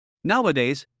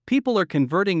Nowadays, people are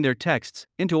converting their texts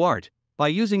into art by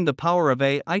using the power of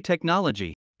AI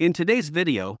technology. In today's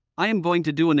video, I am going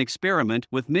to do an experiment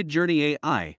with Midjourney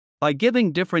AI by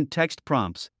giving different text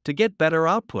prompts to get better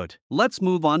output. Let's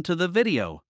move on to the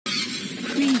video.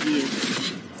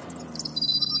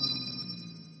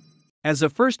 As a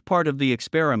first part of the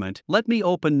experiment, let me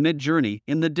open Midjourney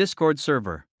in the Discord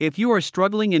server. If you are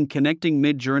struggling in connecting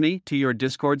Midjourney to your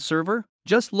Discord server,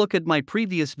 just look at my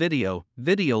previous video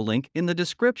link in the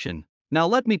description. Now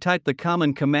let me type the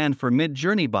common command for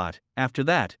Midjourney bot. After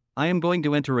that, I am going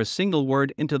to enter a single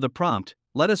word into the prompt.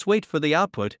 Let us wait for the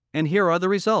output, and here are the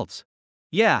results.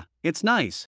 Yeah, it's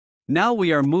nice. Now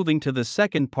we are moving to the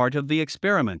second part of the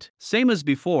experiment. Same as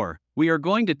before, we are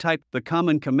going to type the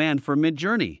common command for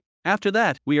Midjourney. After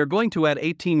that, we are going to add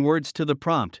 18 words to the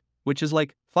prompt, which is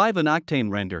like 5 an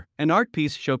octane render, an art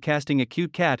piece showcasing a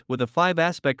cute cat with a 5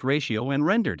 aspect ratio and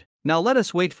rendered. Now let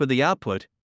us wait for the output,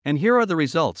 and here are the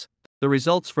results. The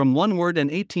results from 1 word and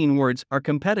 18 words are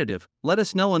competitive. Let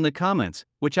us know in the comments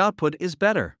which output is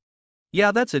better.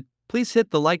 Yeah, that's it. Please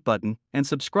hit the like button and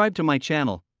subscribe to my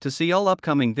channel to see all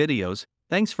upcoming videos.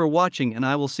 Thanks for watching, and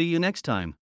I will see you next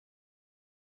time.